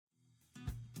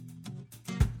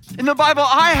In the Bible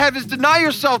I have is deny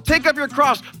yourself, take up your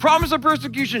cross, promise of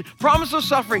persecution, promise of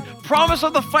suffering, promise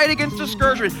of the fight against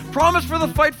discouragement, promise for the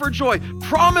fight for joy,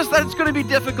 promise that it's going to be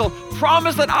difficult,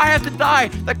 promise that I have to die,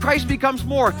 that Christ becomes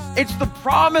more. It's the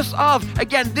promise of,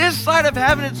 again, this side of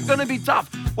heaven, it's going to be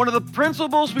tough. One of the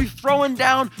principles we've thrown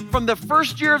down from the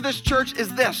first year of this church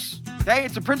is this, okay?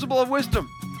 It's a principle of wisdom.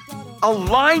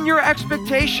 Align your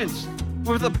expectations with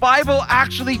what the Bible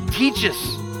actually teaches.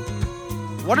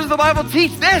 What does the Bible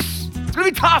teach? This. It's going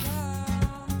to be tough.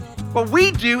 What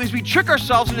we do is we trick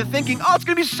ourselves into thinking, oh, it's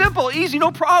going to be simple, easy,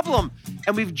 no problem.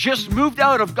 And we've just moved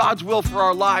out of God's will for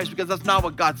our lives because that's not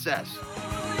what God says.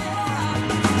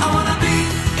 I wanna be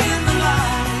in the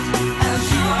light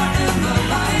as you are in the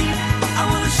light. I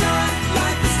wanna shine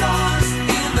like the stars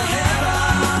in the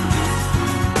heavens.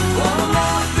 Oh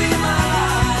Lord, be my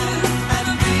light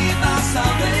and be my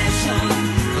salvation.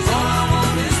 'Cause all I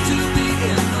want is to be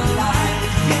in the light.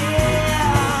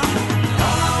 Yeah.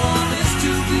 All I want is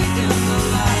to be in the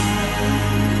light.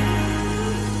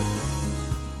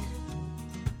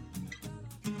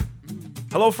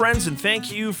 Hello, friends, and thank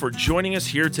you for joining us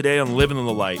here today on Living in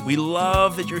the Light. We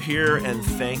love that you're here and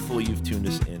thankful you've tuned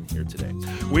us in here today.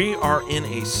 We are in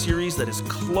a series that is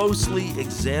closely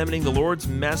examining the Lord's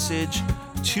message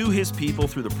to his people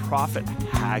through the prophet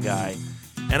Haggai.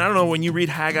 And I don't know, when you read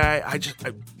Haggai,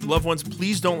 loved ones,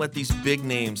 please don't let these big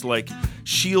names like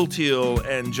Shealtiel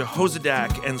and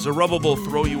Jehozadak and Zerubbabel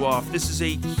throw you off. This is a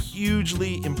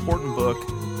hugely important book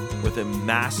with a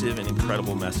massive and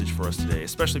incredible message for us today,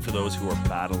 especially for those who are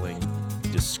battling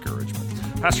discouragement.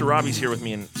 Pastor Robbie's here with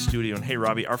me in studio, and hey,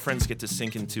 Robbie, our friends get to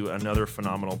sink into another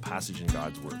phenomenal passage in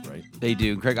God's Word, right? They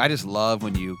do. Craig, I just love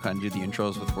when you kind of do the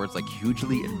intros with words like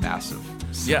hugely and massive.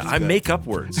 Yeah, I make up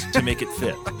words to make it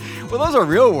fit. Well, those are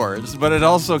real words, but it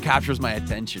also captures my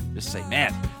attention. Just say,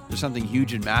 man, there's something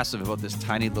huge and massive about this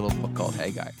tiny little book called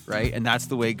Haggai, right? And that's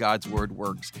the way God's Word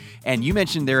works. And you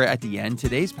mentioned there at the end,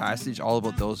 today's passage, all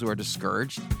about those who are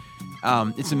discouraged.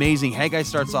 It's amazing. Haggai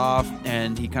starts off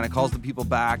and he kind of calls the people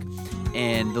back,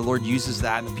 and the Lord uses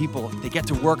that, and the people, they get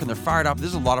to work and they're fired up. This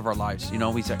is a lot of our lives. You know,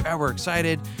 we say, oh, we're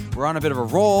excited, we're on a bit of a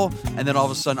roll, and then all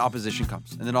of a sudden opposition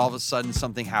comes, and then all of a sudden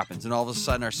something happens, and all of a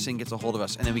sudden our sin gets a hold of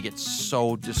us, and then we get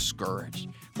so discouraged.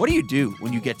 What do you do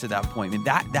when you get to that point? I mean,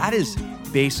 that is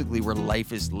basically where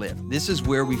life is lived. This is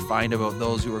where we find about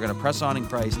those who are going to press on in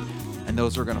Christ and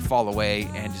those who are going to fall away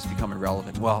and just become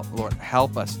irrelevant. Well, Lord,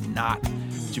 help us not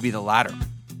to be the latter.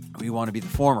 We want to be the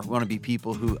former. We want to be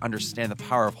people who understand the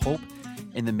power of hope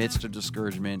in the midst of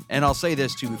discouragement. And I'll say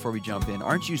this too before we jump in.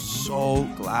 Aren't you so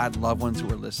glad, loved ones who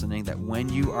are listening, that when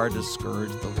you are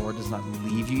discouraged, the Lord does not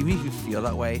leave you? Even if you feel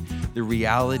that way, the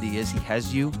reality is he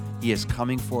has you, he is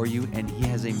coming for you, and he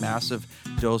has a massive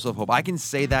dose of hope. I can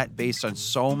say that based on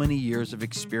so many years of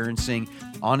experiencing,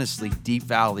 honestly, deep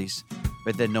valleys,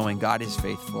 but then knowing God is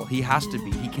faithful. He has to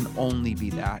be. He can only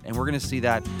be that. And we're going to see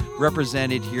that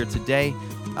represented here today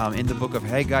in the book of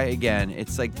Haggai again.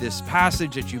 It's like this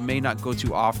passage that you may not go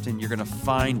to often. You're going to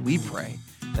find, we pray,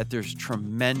 that there's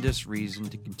tremendous reason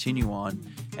to continue on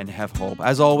and have hope.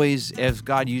 As always, if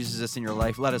God uses us in your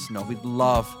life, let us know. We'd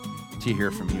love to hear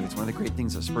from you. It's one of the great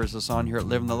things that spurs us on here at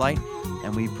Live in the Light.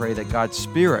 And we pray that God's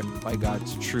Spirit, by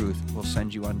God's truth, will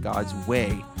send you on God's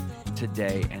way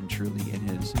today and truly in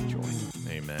his joy.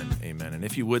 Amen. Amen. And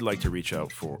if you would like to reach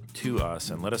out to us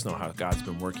and let us know how God's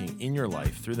been working in your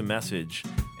life through the message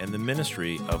and the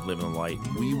ministry of Live in the Light,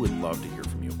 we would love to hear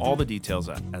from you. All the details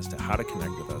as to how to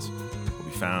connect with us will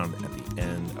be found at the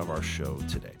end of our show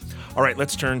today. All right,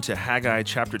 let's turn to Haggai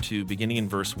chapter 2, beginning in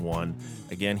verse 1.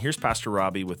 Again, here's Pastor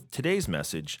Robbie with today's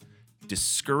message,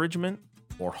 Discouragement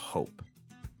or Hope.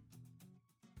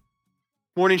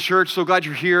 Morning, church. So glad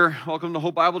you're here. Welcome to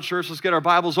Hope Bible Church. Let's get our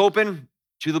Bibles open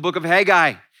to the book of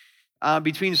Haggai.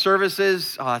 Between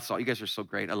services, that's all. You guys are so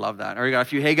great. I love that. I already got a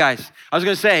few hey guys. I was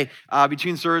going to say,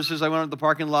 between services, I went up to the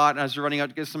parking lot and I was running out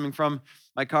to get something from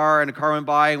my car, and a car went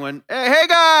by and went, hey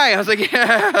guy. I was like,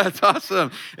 yeah, that's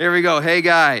awesome. There we go. Hey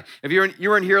guy. If you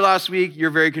weren't here last week, you're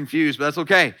very confused, but that's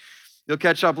okay. You'll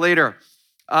catch up later.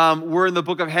 We're in the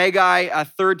book of Haggai, a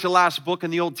third to last book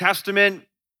in the Old Testament.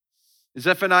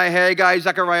 Zephaniah, Haggai,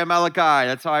 Zechariah, Malachi.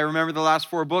 That's how I remember the last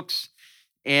four books.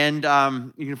 And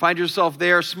you can find yourself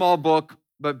there, small book,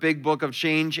 but big book of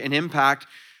change and impact.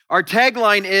 Our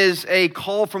tagline is a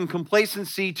call from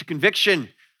complacency to conviction,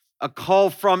 a call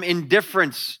from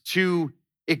indifference to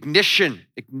ignition.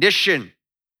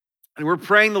 And we're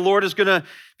praying the Lord is going to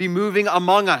be moving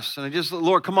among us. And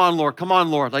Lord, come on,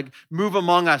 Lord. Like, move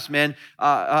among us, man.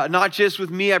 Not just with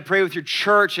me, I pray with your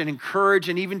church and encourage.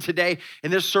 And even today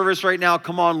in this service right now,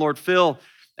 come on, Lord, Phil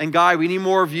and Guy, we need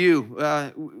more of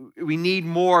you. We need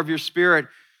more of your Spirit.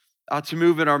 to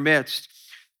move in our midst.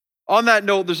 On that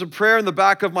note, there's a prayer in the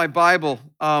back of my Bible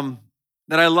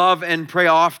that I love and pray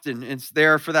often. It's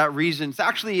there for that reason. It's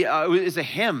actually is a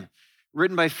hymn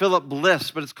written by Philip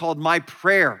Bliss, but it's called My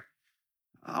Prayer.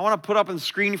 I want to put up on the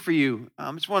screen for you.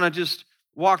 I just want to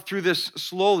walk through this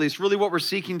slowly. It's really what we're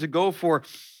seeking to go for.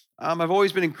 I've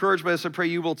always been encouraged by this. I pray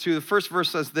you will too. The first verse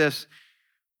says this,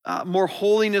 more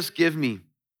holiness give me,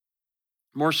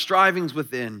 more strivings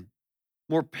within,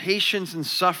 more patience in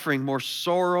suffering, more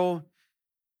sorrow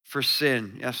for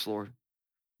sin. Yes, Lord.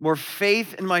 More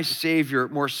faith in my Savior,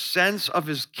 more sense of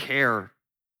his care,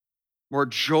 more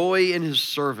joy in his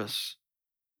service,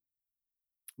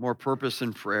 more purpose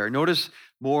in prayer. Notice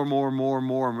more.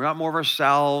 Not more of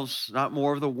ourselves, not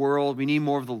more of the world. We need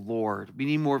more of the Lord. We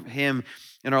need more of him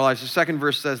in our lives. The second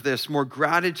verse says this, more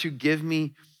gratitude give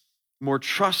me, more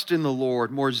trust in the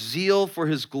Lord, more zeal for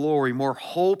his glory, more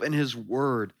hope in his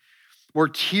word, more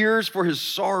tears for his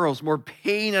sorrows, more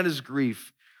pain at his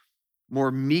grief, more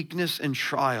meekness and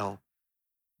trial,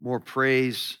 more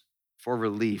praise for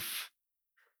relief.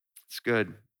 It's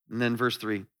good. And then verse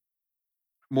 3,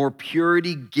 more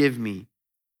purity give me,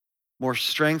 more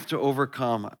strength to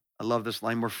overcome. I love this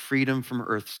line, more freedom from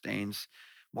earth stains,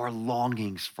 more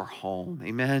longings for home.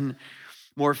 Amen.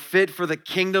 More fit for the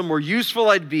kingdom, more useful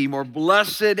I'd be, more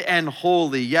blessed and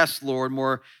holy. Yes, Lord,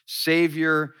 more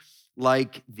Savior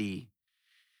like thee.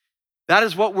 That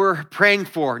is what we're praying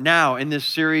for now in this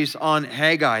series on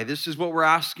Haggai. This is what we're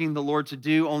asking the Lord to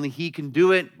do. Only he can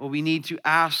do it. What we need to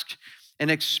ask and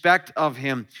expect of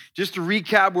him. Just to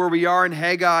recap where we are in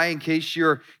Haggai, in case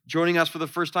you're joining us for the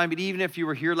first time, but even if you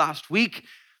were here last week,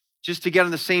 just to get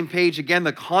on the same page, again,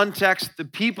 the context, the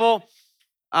people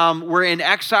were in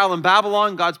exile in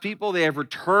Babylon, God's people. They have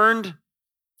returned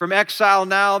from exile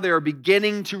now. They are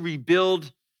beginning to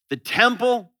rebuild the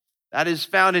temple. That is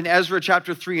found in Ezra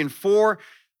chapter 3 and 4.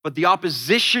 But the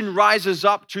opposition rises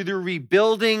up to the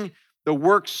rebuilding. The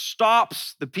work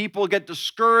stops. The people get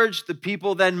discouraged. The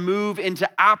people then move into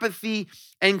apathy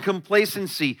and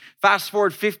complacency. Fast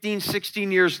forward 15,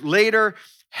 16 years later,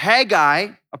 Haggai,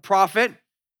 a prophet,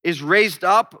 is raised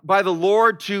up by the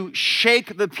Lord to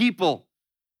shake the people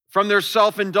from their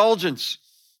self-indulgence.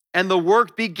 And the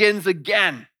work begins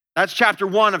again. That's chapter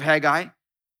 1 of Haggai.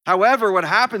 However, what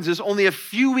happens is only a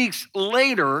few weeks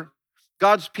later,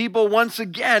 God's people once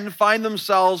again find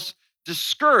themselves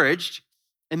discouraged.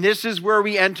 And this is where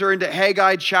we enter into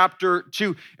Haggai chapter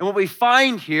 2. And what we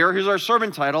find here's our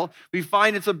sermon title, we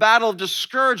find it's a battle of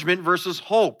discouragement versus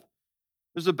hope.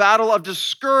 There's a battle of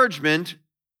discouragement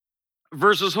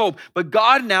versus hope. But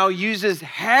God now uses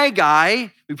Haggai,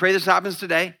 we pray this happens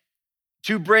today,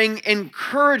 to bring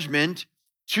encouragement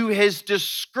to his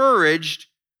discouraged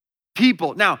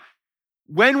people. Now,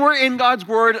 when we're in God's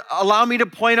word, allow me to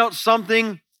point out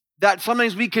something that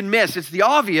sometimes we can miss. It's the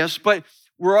obvious, but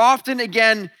we're often,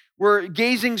 again, we're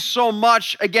gazing so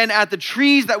much, again, at the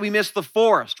trees that we miss the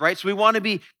forest, right? So we want to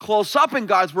be close up in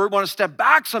God's word, want to step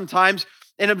back sometimes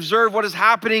and observe what is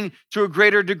happening to a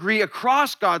greater degree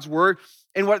across God's word.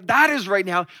 And what that is right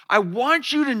now, I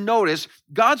want you to notice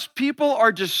God's people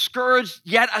are discouraged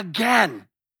yet again.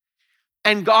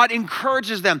 And God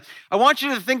encourages them. I want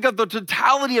you to think of the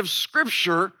totality of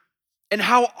Scripture and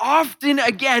how often,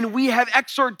 again, we have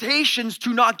exhortations to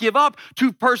not give up,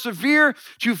 to persevere,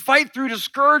 to fight through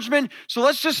discouragement. So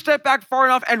let's just step back far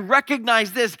enough and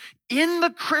recognize this. In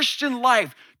the Christian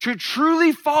life, to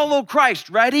truly follow Christ,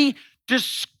 ready?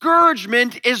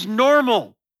 Discouragement is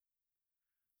normal.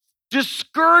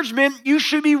 Discouragement, you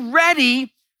should be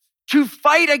ready to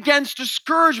fight against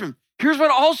discouragement. Here's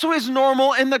what also is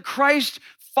normal in the Christ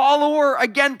follower,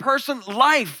 again, person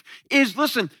life is,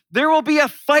 listen, there will be a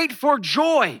fight for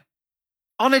joy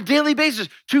on a daily basis.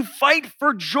 To fight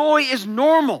for joy is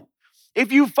normal.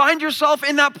 If you find yourself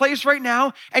in that place right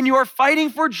now and you are fighting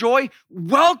for joy,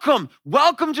 welcome.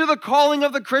 Welcome to the calling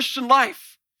of the Christian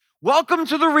life. Welcome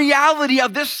to the reality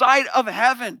of this side of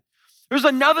heaven. There's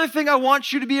another thing I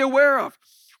want you to be aware of.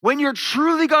 When you're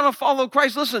truly going to follow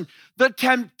Christ, listen, the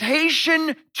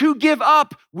temptation to give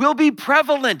up will be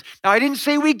prevalent. Now, I didn't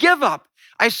say we give up.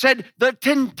 I said the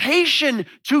temptation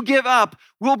to give up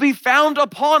will be found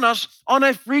upon us on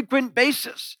a frequent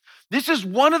basis. This is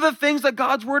one of the things that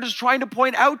God's word is trying to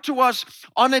point out to us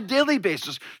on a daily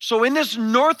basis. So in this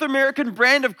North American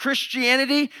brand of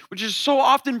Christianity, which is so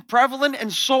often prevalent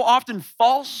and so often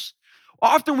false,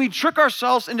 often we trick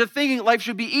ourselves into thinking life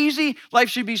should be easy, life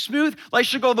should be smooth, life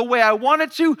should go the way I want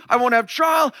it to. I won't have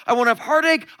trial, I won't have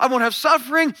heartache, I won't have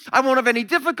suffering, I won't have any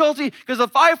difficulty, because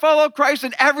if I follow Christ,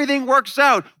 then everything works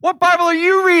out. What Bible are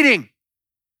you reading?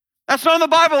 That's not in the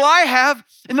Bible I have.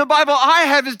 In the Bible I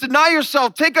have is deny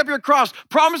yourself, take up your cross,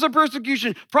 promise of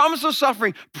persecution, promise of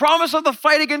suffering, promise of the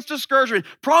fight against discouragement,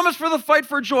 promise for the fight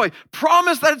for joy,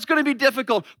 promise that it's going to be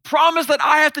difficult, promise that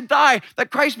I have to die,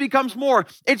 that Christ becomes more.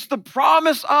 It's the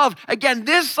promise of, again,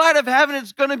 this side of heaven,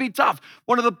 it's going to be tough.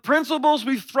 One of the principles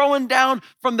we've thrown down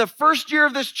from the first year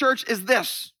of this church is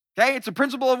this, okay? It's a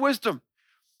principle of wisdom.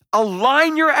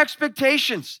 Align your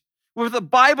expectations with what the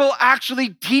Bible actually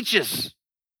teaches.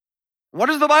 What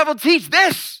does the Bible teach?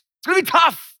 This. It's going to be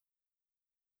tough.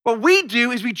 What we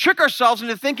do is we trick ourselves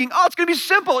into thinking, oh, it's going to be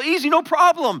simple, easy, no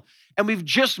problem. And we've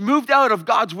just moved out of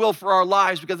God's will for our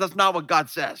lives because that's not what God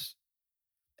says.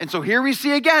 And so here we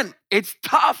see again, it's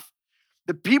tough.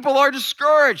 The people are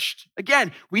discouraged.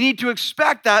 Again, we need to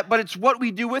expect that, but it's what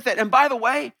we do with it. And by the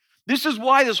way, this is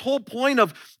why this whole point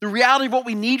of the reality of what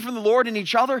we need from the Lord and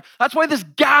each other, that's why this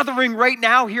gathering right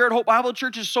now here at Hope Bible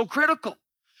Church is so critical.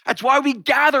 That's why we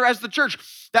gather as the church.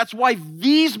 That's why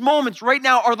these moments right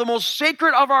now are the most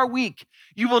sacred of our week.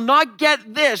 You will not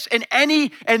get this in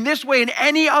this way in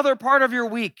any other part of your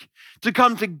week. To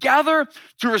come together,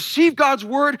 to receive God's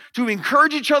word, to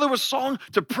encourage each other with song,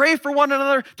 to pray for one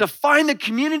another, to find the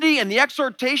community and the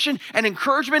exhortation and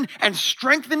encouragement and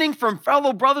strengthening from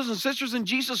fellow brothers and sisters in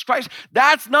Jesus Christ.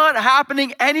 That's not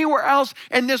happening anywhere else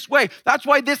in this way. That's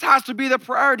why this has to be the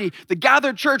priority. The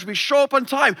gathered church, we show up on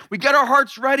time. We get our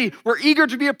hearts ready. We're eager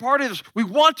to be a part of this. We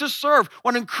want to serve,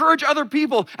 want to encourage other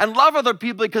people and love other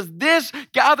people because this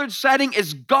gathered setting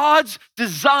is God's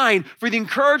design for the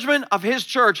encouragement of his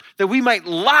church that we might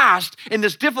last in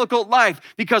this difficult life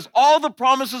because all the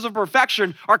promises of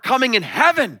perfection are coming in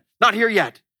heaven, not here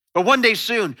yet, but one day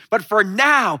soon. But for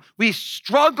now, we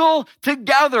struggle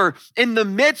together in the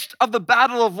midst of the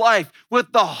battle of life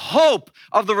with the hope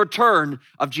of the return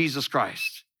of Jesus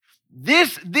Christ.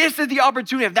 This is the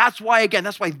opportunity. That's why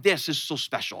this is so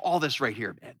special. All this right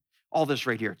here, man. All this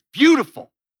right here. Beautiful,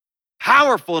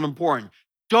 powerful, and important.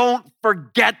 Don't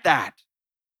forget that.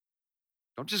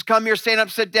 Don't just come here, stand up,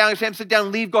 sit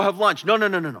down, leave, go have lunch. No.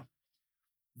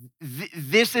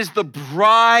 This is the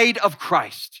bride of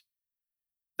Christ,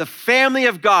 the family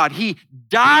of God. He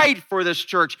died for this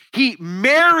church. He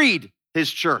married his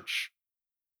church.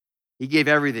 He gave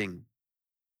everything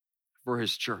for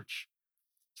his church.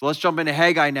 So let's jump into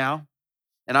Haggai now.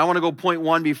 And I want to go point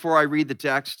one before I read the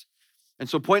text. And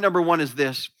so point number one is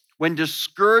this. When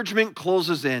discouragement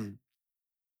closes in,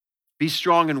 be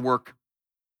strong and work.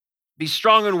 Be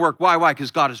strong and work. Why? Because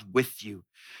God is with you.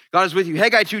 God is with you.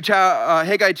 Haggai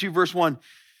 2 verse 1.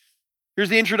 Here's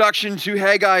the introduction to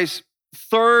Haggai's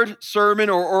third sermon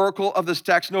or oracle of this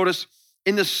text. Notice,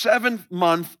 in the 7th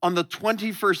month, on the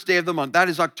 21st day of the month, that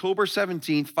is October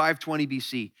 17th, 520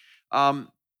 BC.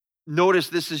 Notice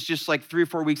this is just like 3 or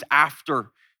 4 weeks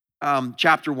after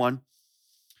chapter 1.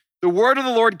 The word of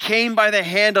the Lord came by the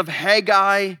hand of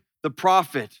Haggai the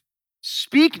prophet.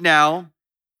 Speak now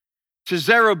to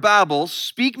Zerubbabel,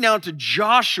 speak now to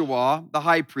Joshua, the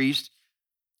high priest,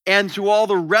 and to all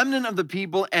the remnant of the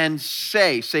people, and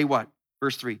say what?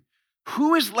 Verse 3,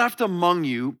 who is left among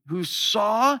you who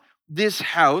saw this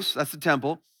house, that's the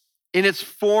temple, in its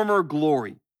former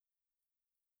glory?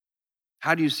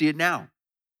 How do you see it now?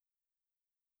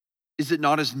 Is it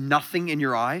not as nothing in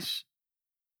your eyes?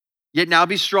 Yet now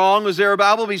be strong, O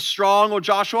Zerubbabel, be strong, O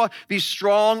Joshua, be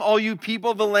strong, all you people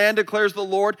of the land, declares the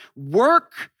Lord.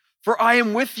 Work, for I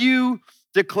am with you,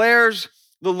 declares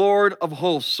the Lord of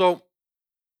hosts. So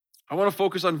I want to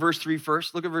focus on verse 3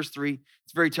 first. Look at verse 3.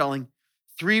 It's very telling.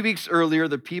 3 weeks earlier,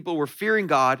 the people were fearing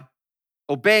God,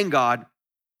 obeying God,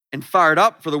 and fired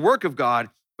up for the work of God.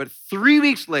 But 3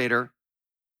 weeks later,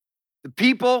 the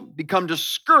people become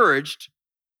discouraged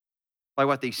by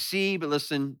what they see, but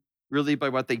listen, really by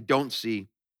what they don't see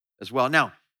as well.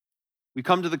 Now, we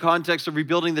come to the context of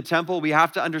rebuilding the temple. We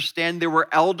have to understand there were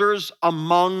elders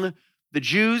among the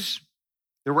Jews.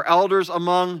 There were elders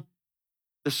among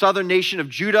the southern nation of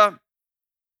Judah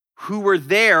who were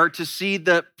there to see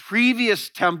the previous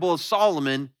temple of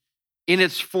Solomon in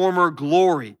its former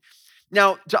glory.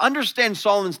 Now, to understand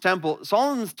Solomon's temple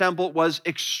was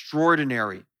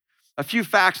extraordinary. A few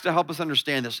facts to help us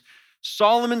understand this.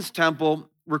 Solomon's temple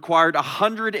required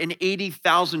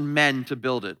 180,000 men to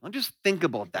build it. Now just think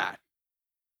about that.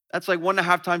 That's like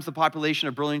 1.5 times the population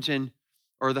of Burlington,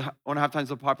 or the 1.5 times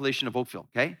the population of Oakville,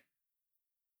 okay?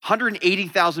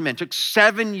 180,000 men. Took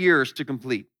 7 years to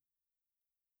complete.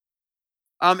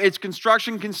 Its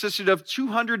construction consisted of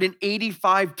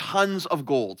 285 tons of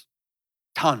gold.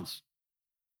 Tons.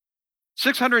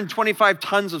 625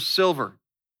 tons of silver.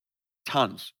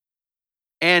 Tons.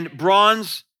 And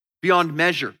bronze beyond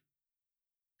measure.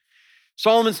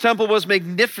 Solomon's temple was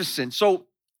magnificent. So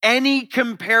any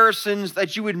comparisons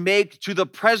that you would make to the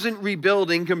present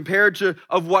rebuilding compared to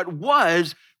of what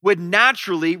was would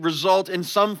naturally result in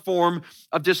some form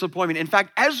of disappointment. In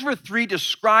fact, Ezra 3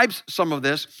 describes some of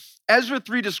this. Ezra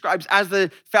 3 describes as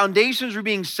the foundations were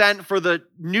being sent for the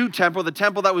new temple, the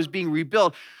temple that was being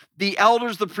rebuilt, the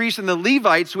elders, the priests, and the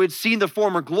Levites who had seen the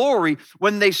former glory,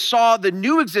 when they saw the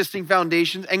new existing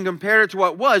foundations and compared it to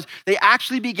what was, they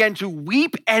actually began to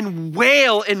weep and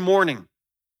wail in mourning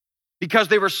because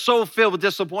they were so filled with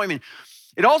disappointment.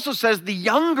 It also says the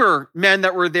younger men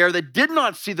that were there that did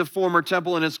not see the former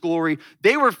temple in its glory,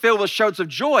 they were filled with shouts of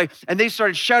joy, and they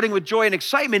started shouting with joy and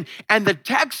excitement. And the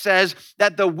text says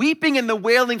that the weeping and the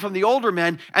wailing from the older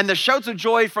men and the shouts of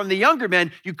joy from the younger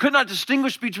men, you could not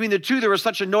distinguish between the two. There was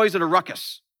such a noise and a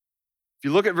ruckus. If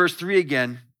you look at verse 3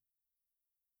 again,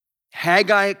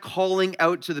 Haggai calling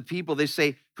out to the people, they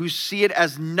say, who see it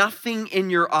as nothing in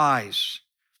your eyes.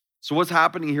 So what's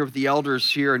happening here with the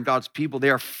elders here and God's people? They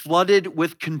are flooded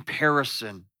with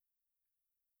comparison.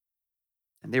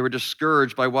 And they were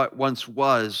discouraged by what once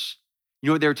was. You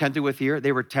know what they were tempted with here?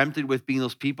 They were tempted with being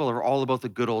those people who are all about the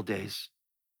good old days.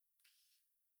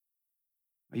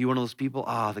 Are you one of those people?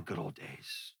 The good old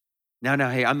days. Now,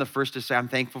 hey, I'm the first to say I'm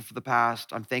thankful for the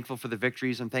past. I'm thankful for the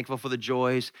victories. I'm thankful for the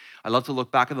joys. I love to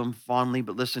look back at them fondly,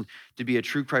 but listen, to be a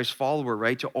true Christ follower,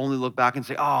 right? To only look back and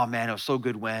say, oh man, it was so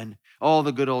good when. All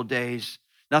the good old days.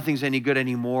 Nothing's any good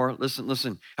anymore.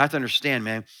 Listen. I have to understand,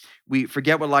 man. We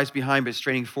forget what lies behind, but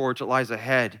straining forward to what lies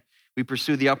ahead. We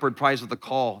pursue the upward prize of the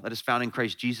call that is found in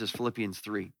Christ Jesus, Philippians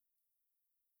 3. It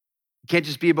can't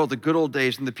just be about the good old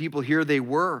days, and the people here, they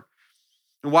were.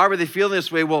 And why were they feeling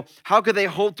this way? Well, how could they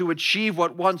hope to achieve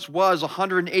what once was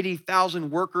 180,000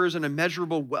 workers and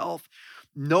immeasurable wealth?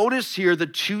 Notice here the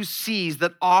two C's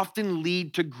that often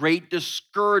lead to great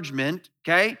discouragement,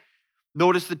 okay?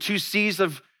 Notice the two C's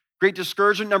of great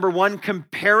discouragement. Number one,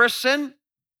 comparison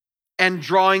and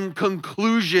drawing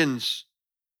conclusions.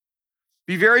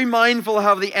 Be very mindful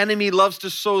how the enemy loves to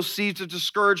sow seeds of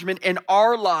discouragement in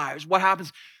our lives. What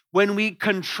happens? When we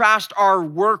contrast our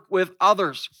work with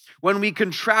others, when we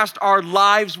contrast our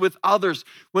lives with others,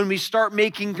 when we start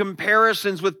making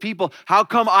comparisons with people, how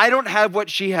come I don't have what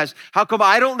she has? How come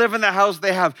I don't live in the house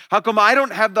they have? How come I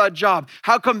don't have that job?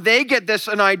 How come they get this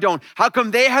and I don't? How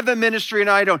come they have the ministry and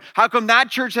I don't? How come that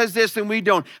church has this and we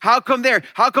don't? How come there?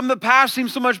 How come the past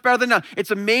seems so much better than now?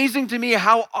 It's amazing to me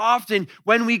how often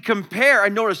when we compare,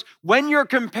 and notice, when you're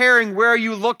comparing, where are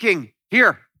you looking?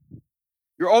 Here.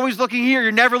 You're always looking here.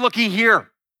 You're never looking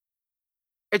here.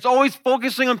 It's always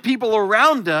focusing on people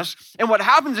around us. And what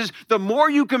happens is the more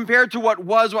you compare to what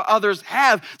was, what others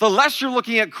have, the less you're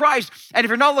looking at Christ. And if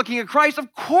you're not looking at Christ,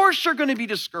 of course you're going to be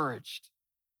discouraged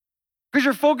because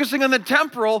you're focusing on the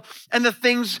temporal and the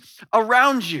things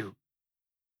around you.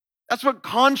 That's what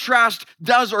contrast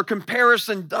does or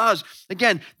comparison does.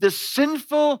 Again, the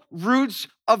sinful roots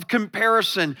of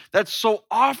comparison that so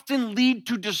often lead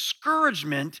to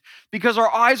discouragement because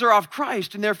our eyes are off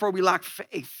Christ and therefore we lack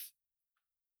faith.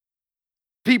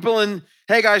 People in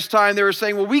Haggai's time, they were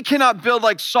saying, well, we cannot build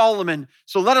like Solomon,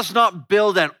 so let us not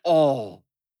build at all.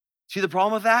 See the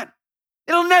problem with that?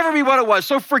 It'll never be what it was,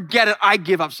 so forget it. I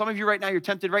give up. Some of you right now, you're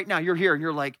tempted right now. You're here and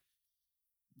you're like,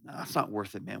 no, it's not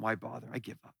worth it, man. Why bother? I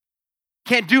give up.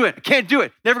 Can't do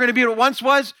it. Never going to be what it once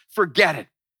was. Forget it.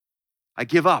 I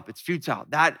give up. It's futile.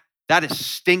 That is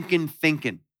stinking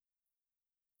thinking.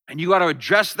 And you got to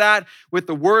address that with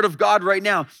the word of God right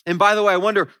now. And by the way, I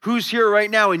wonder who's here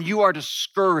right now and you are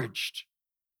discouraged.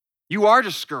 You are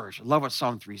discouraged. I love what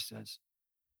Psalm 3 says.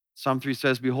 Psalm 3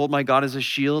 says, behold, my God is a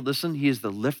shield. Listen, he is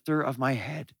the lifter of my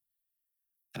head.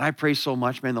 And I pray so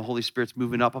much, man, the Holy Spirit's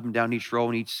moving up and down each row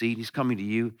and each seat. He's coming to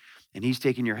you and he's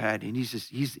taking your head and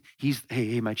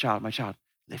hey, my child,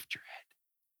 lift your head.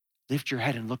 Lift your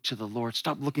head and look to the Lord.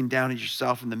 Stop looking down at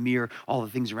yourself in the mirror, all the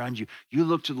things around you. You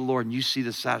look to the Lord and you see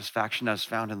the satisfaction that's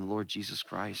found in the Lord Jesus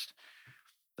Christ.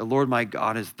 The Lord my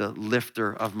God is the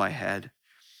lifter of my head.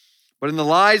 But in the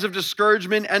lies of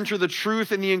discouragement, enter the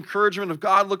truth and the encouragement of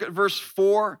God. Look at verse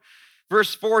 4.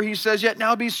 Verse 4, he says, yet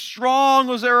now be strong,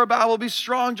 O Zerubbabel, be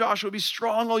strong, Joshua, be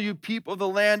strong, all you people of the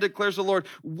land, declares the Lord.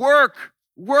 Work.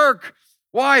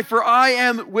 Why? For I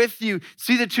am with you.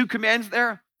 See the two commands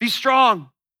there? Be strong.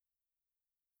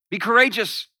 Be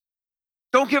courageous.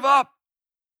 Don't give up.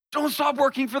 Don't stop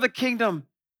working for the kingdom.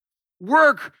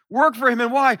 Work for him.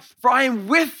 And why? For I am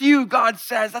with you, God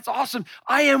says. That's awesome.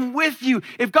 I am with you.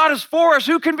 If God is for us,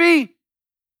 who can be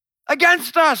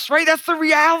against us, right? That's the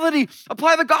reality.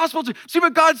 Apply the gospel to see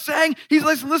what God's saying. He's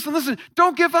listen.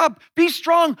 Don't give up. Be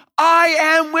strong. I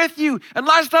am with you. And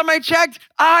last time I checked,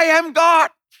 I am God.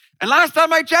 And last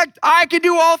time I checked, I can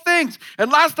do all things.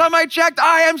 And last time I checked,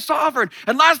 I am sovereign.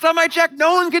 And last time I checked,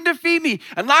 no one can defeat me.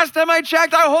 And last time I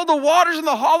checked, I hold the waters in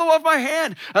the hollow of my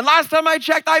hand. And last time I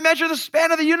checked, I measure the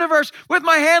span of the universe with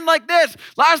my hand like this.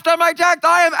 Last time I checked,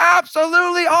 I am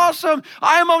absolutely awesome.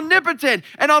 I am omnipotent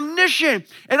and omniscient.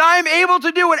 And I am able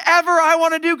to do whatever I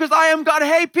want to do because I am God.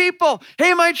 Hey, people.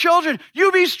 Hey, my children.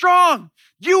 You be strong.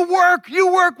 You work.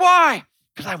 You work. Why?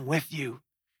 Because I'm with you.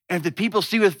 And if the people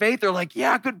see with faith, they're like,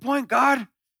 yeah, good point, God.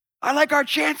 I like our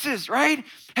chances, right?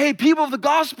 Hey, people of the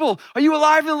gospel, are you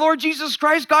alive in the Lord Jesus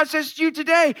Christ? God says to you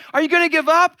today, are you going to give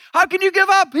up? How can you give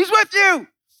up? He's with you.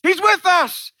 He's with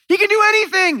us. He can do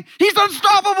anything. He's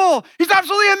unstoppable. He's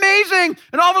absolutely amazing.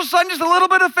 And all of a sudden, just a little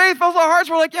bit of faith fills our hearts.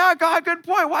 We're like, yeah, God, good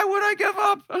point. Why would I give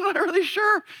up? I'm not really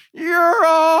sure. You're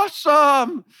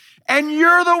awesome. And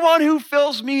you're the one who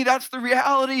fills me. That's the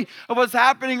reality of what's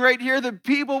happening right here. The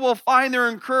people will find their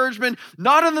encouragement,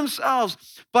 not in themselves,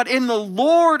 but in the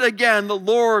Lord again, the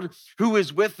Lord who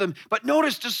is with them. But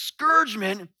notice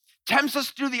discouragement tempts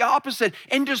us to do the opposite.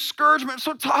 And discouragement, I'm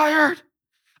so tired.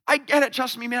 I get it,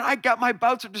 trust me, man. I got my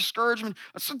bouts of discouragement.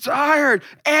 I'm so tired.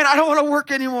 And I don't want to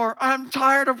work anymore. I'm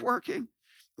tired of working.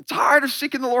 I'm tired of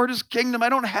seeking the Lord's kingdom. I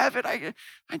don't have it.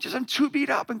 I'm too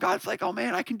beat up. And God's like, oh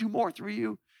man, I can do more through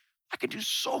you. I can do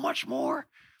so much more.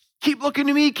 Keep looking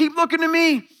to me. Keep looking to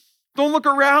me. Don't look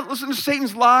around. Listen to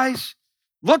Satan's lies.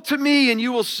 Look to me and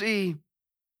you will see.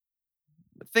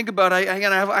 Think about it.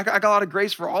 Again, I got a lot of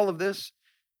grace for all of this.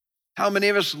 How many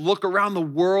of us look around the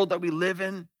world that we live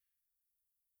in?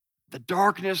 The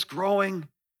darkness growing.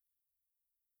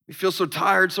 We feel so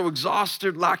tired, so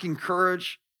exhausted, lacking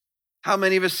courage. How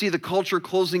many of us see the culture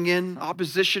closing in,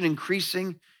 opposition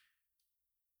increasing,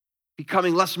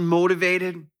 becoming less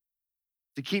motivated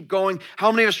to keep going?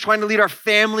 How many of us trying to lead our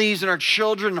families and our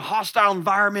children in hostile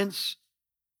environments,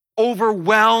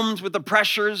 overwhelmed with the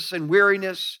pressures and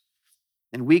weariness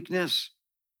and weakness?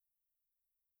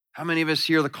 How many of us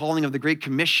hear the calling of the Great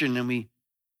Commission and we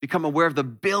become aware of the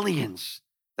billions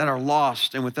that are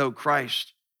lost and without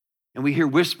Christ? And we hear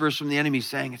whispers from the enemy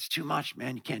saying, it's too much,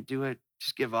 man. You can't do it.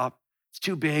 Just give up. It's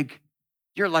too big.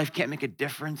 Your life can't make a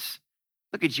difference.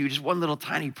 Look at you, just one little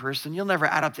tiny person. You'll never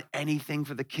add up to anything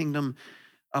for the kingdom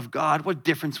of God. What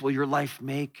difference will your life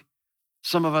make?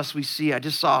 Some of us we see, I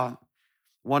just saw a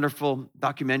wonderful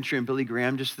documentary on Billy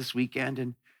Graham just this weekend,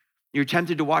 and you're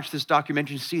tempted to watch this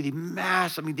documentary and see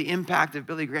the impact of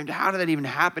Billy Graham. How did that even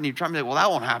happen? You're trying to be like, well, that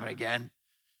won't happen again.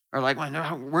 Or like, well, no,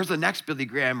 where's the next Billy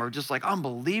Graham? Or just like,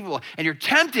 unbelievable. And you're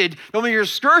tempted, don't make your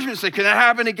discouragement, say, can that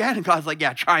happen again? And God's like,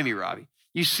 yeah, try me, Robbie.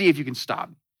 You see if you can stop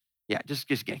me. Yeah, just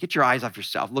get your eyes off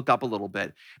yourself. Look up a little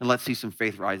bit and let's see some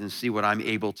faith rise and see what I'm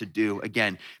able to do.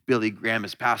 Again, Billy Graham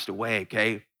has passed away,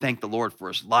 okay? Thank the Lord for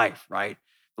his life, right?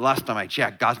 The last time I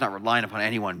checked, God's not relying upon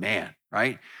any one man,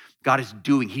 right? God is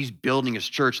he's building his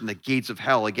church and the gates of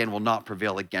hell, again, will not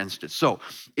prevail against it. So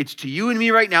it's to you and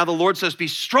me right now. The Lord says, be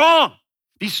strong.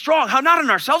 Be strong. How? Not in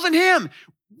ourselves, in him.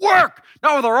 Work,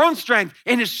 not with our own strength,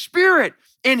 in his spirit,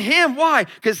 in him. Why?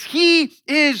 Because he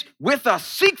is with us.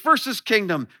 Seek first his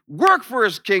kingdom. Work for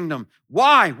his kingdom.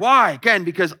 Why? Why? Again,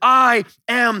 because I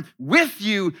am with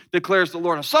you, declares the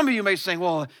Lord. Now, some of you may say,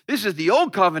 well, this is the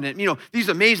old covenant. You know, these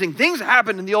amazing things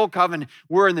happened in the old covenant.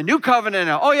 We're in the new covenant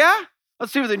now. Oh, yeah?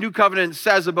 Let's see what the new covenant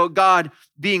says about God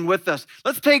being with us.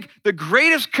 Let's take the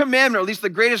greatest commandment, or at least the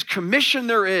greatest commission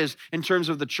there is in terms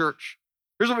of the church.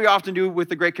 Here's what we often do with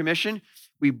the Great Commission.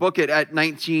 We book it at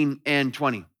 19 and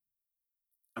 20.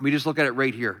 And we just look at it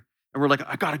right here. And we're like,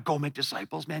 I got to go make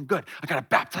disciples, man. Good. I got to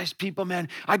baptize people, man.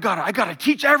 I got to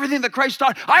teach everything that Christ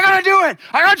taught. I got to do it.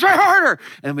 I got to try harder.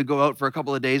 And then we go out for a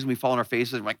couple of days and we fall on our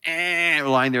faces and we're like, we're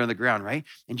lying there on the ground, right?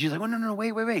 And Jesus like, no,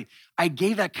 wait. I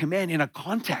gave that command in a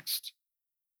context.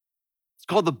 It's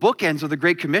called the bookends of the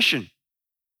Great Commission.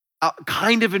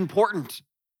 Kind of important.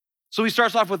 So he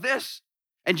starts off with this.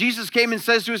 And Jesus came and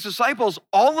says to his disciples,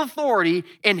 all authority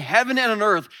in heaven and on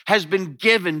earth has been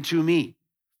given to me.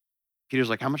 Peter's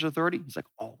like, how much authority? He's like,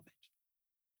 all of it.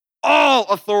 All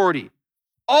authority.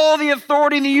 All the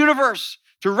authority in the universe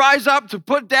to rise up, to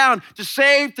put down, to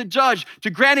save, to judge,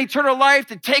 to grant eternal life,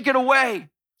 to take it away.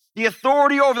 The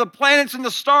authority over the planets and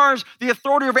the stars, the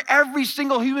authority over every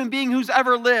single human being who's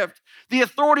ever lived. The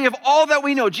authority of all that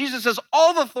we know. Jesus says,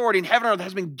 all the authority in heaven and earth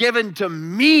has been given to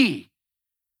me.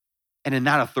 And in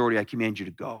that authority, I command you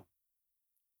to go.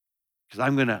 Because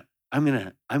I'm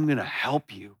gonna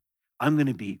help you. I'm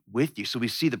gonna be with you. So we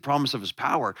see the promise of his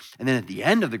power. And then at the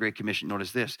end of the Great Commission,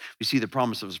 notice this, we see the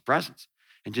promise of his presence.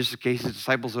 And just in case his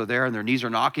disciples are there and their knees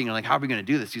are knocking, and like, how are we gonna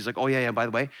do this? He's like, oh yeah, by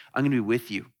the way, I'm gonna be with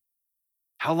you.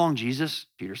 How long, Jesus?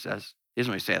 Peter says. He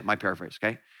doesn't really say it, my paraphrase,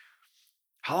 okay?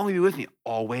 How long will you be with me?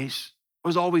 Always. What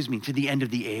does always mean? To the end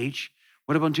of the age.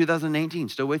 What about in 2019?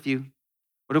 Still with you.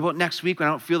 What about next week when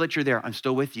I don't feel that you're there? I'm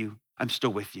still with you. I'm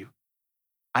still with you.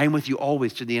 I am with you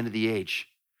always to the end of the age.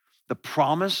 The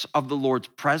promise of the Lord's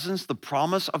presence, the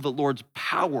promise of the Lord's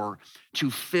power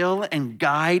to fill and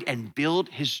guide and build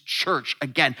his church.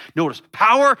 Again, notice,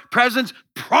 power, presence,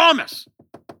 promise.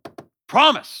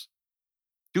 Promise.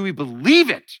 Do we believe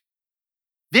it?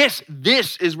 This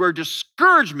is where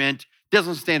discouragement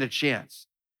doesn't stand a chance.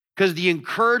 Because the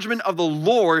encouragement of the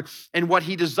Lord and what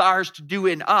he desires to do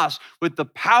in us with the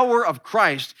power of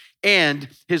Christ and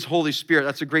his Holy Spirit.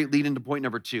 That's a great lead into point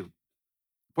number 2.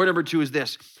 Point number 2 is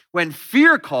this. When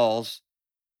fear calls,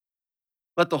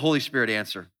 let the Holy Spirit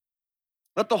answer.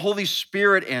 Let the Holy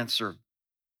Spirit answer.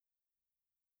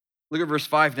 Look at verse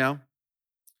 5 now.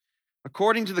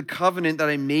 According to the covenant that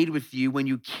I made with you when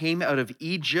you came out of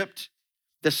Egypt,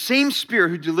 the same Spirit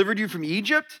who delivered you from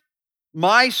Egypt,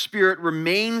 my Spirit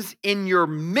remains in your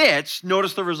midst.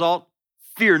 Notice the result.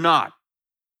 Fear not.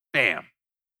 Bam.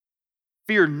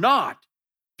 Fear not,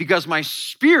 because my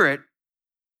Spirit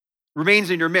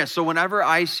remains in your midst. So whenever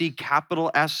I see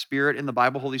capital S Spirit in the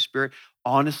Bible, Holy Spirit,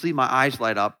 honestly, my eyes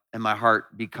light up and my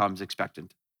heart becomes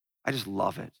expectant. I just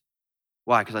love it.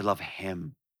 Why? Because I love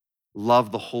him.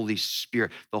 Love the Holy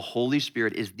Spirit. The Holy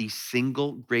Spirit is the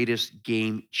single greatest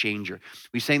game changer.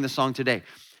 We sang the song today.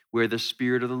 Where the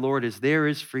Spirit of the Lord is, there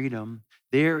is freedom.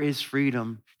 There is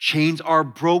freedom. Chains are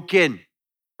broken,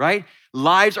 right?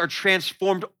 Lives are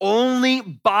transformed only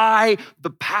by the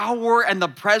power and the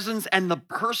presence and the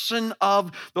person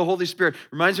of the Holy Spirit.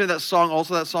 Reminds me of that song,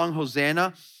 also that song,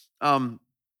 Hosanna.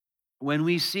 When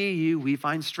we see you, we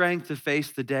find strength to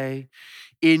face the day.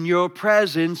 In your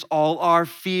presence, all our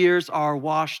fears are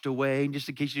washed away. And just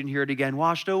in case you didn't hear it again,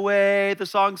 washed away, the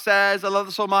song says. I love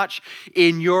it so much.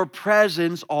 In your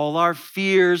presence, all our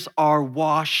fears are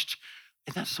washed.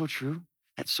 Isn't that so true?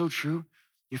 That's so true.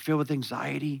 You're filled with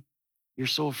anxiety. You're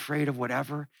so afraid of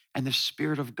whatever. And the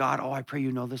Spirit of God, oh, I pray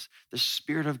you know this. The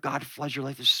Spirit of God floods your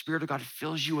life. The Spirit of God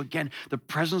fills you again. The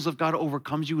presence of God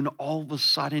overcomes you. And all of a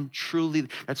sudden, truly,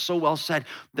 that's so well said,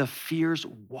 the fears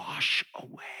wash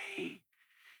away.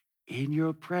 In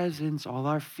your presence, all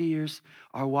our fears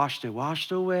are washed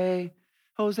away.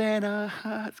 Hosanna.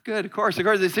 That's good. Of course,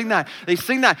 they sing that. They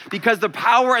sing that because the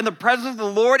power and the presence of the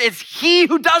Lord, it's he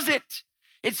who does it.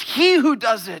 It's he who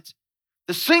does it.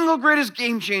 The single greatest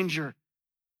game changer.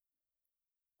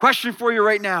 Question for you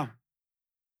right now.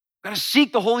 We've got to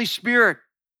seek the Holy Spirit.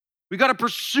 We got to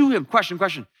pursue him. Question.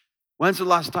 When's the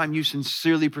last time you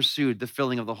sincerely pursued the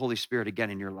filling of the Holy Spirit again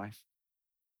in your life?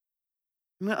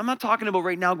 I'm not talking about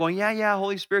right now going, yeah,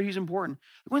 Holy Spirit, he's important.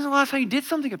 When's the last time you did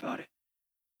something about it?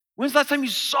 When's the last time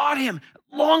you sought him,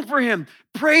 longed for him,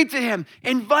 prayed to him,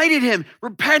 invited him,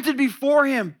 repented before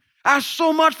him, asked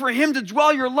so much for him to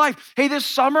dwell your life? Hey, this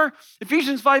summer,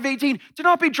 Ephesians 5:18, do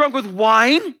not be drunk with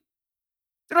wine.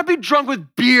 Do not be drunk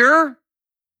with beer.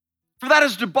 For that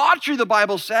is debauchery, the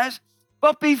Bible says,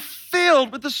 but be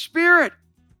filled with the Spirit.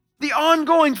 The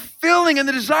ongoing filling and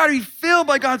the desire to be filled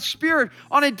by God's Spirit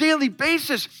on a daily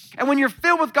basis. And when you're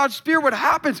filled with God's Spirit, what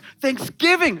happens?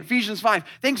 Thanksgiving, Ephesians 5.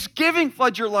 Thanksgiving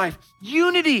floods your life.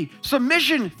 Unity,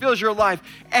 submission fills your life.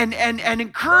 And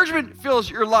encouragement fills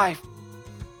your life.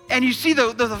 And you see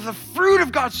the fruit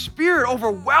of God's Spirit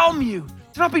overwhelm you.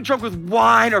 Do not be drunk with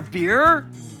wine or beer.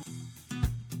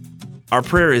 Our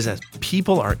prayer is as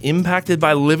people are impacted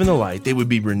by living the light, they would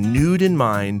be renewed in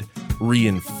mind,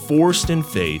 reinforced in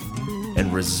faith,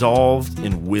 and resolved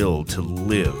in will to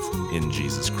live in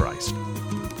Jesus Christ.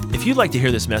 If you'd like to hear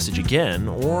this message again,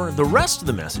 or the rest of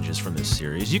the messages from this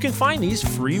series, you can find these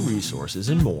free resources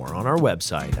and more on our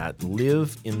website at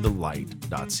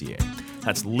liveinthelight.ca.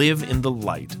 That's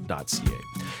liveinthelight.ca.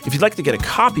 If you'd like to get a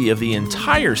copy of the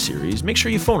entire series, make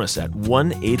sure you phone us at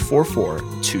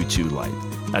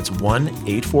 1-844-22-LIGHT. That's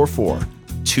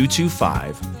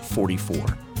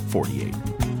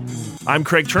 1-844-225-4448. I'm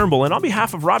Craig Turnbull, and on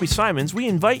behalf of Robbie Simons, we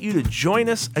invite you to join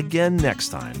us again next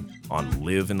time on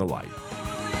Live in the Light.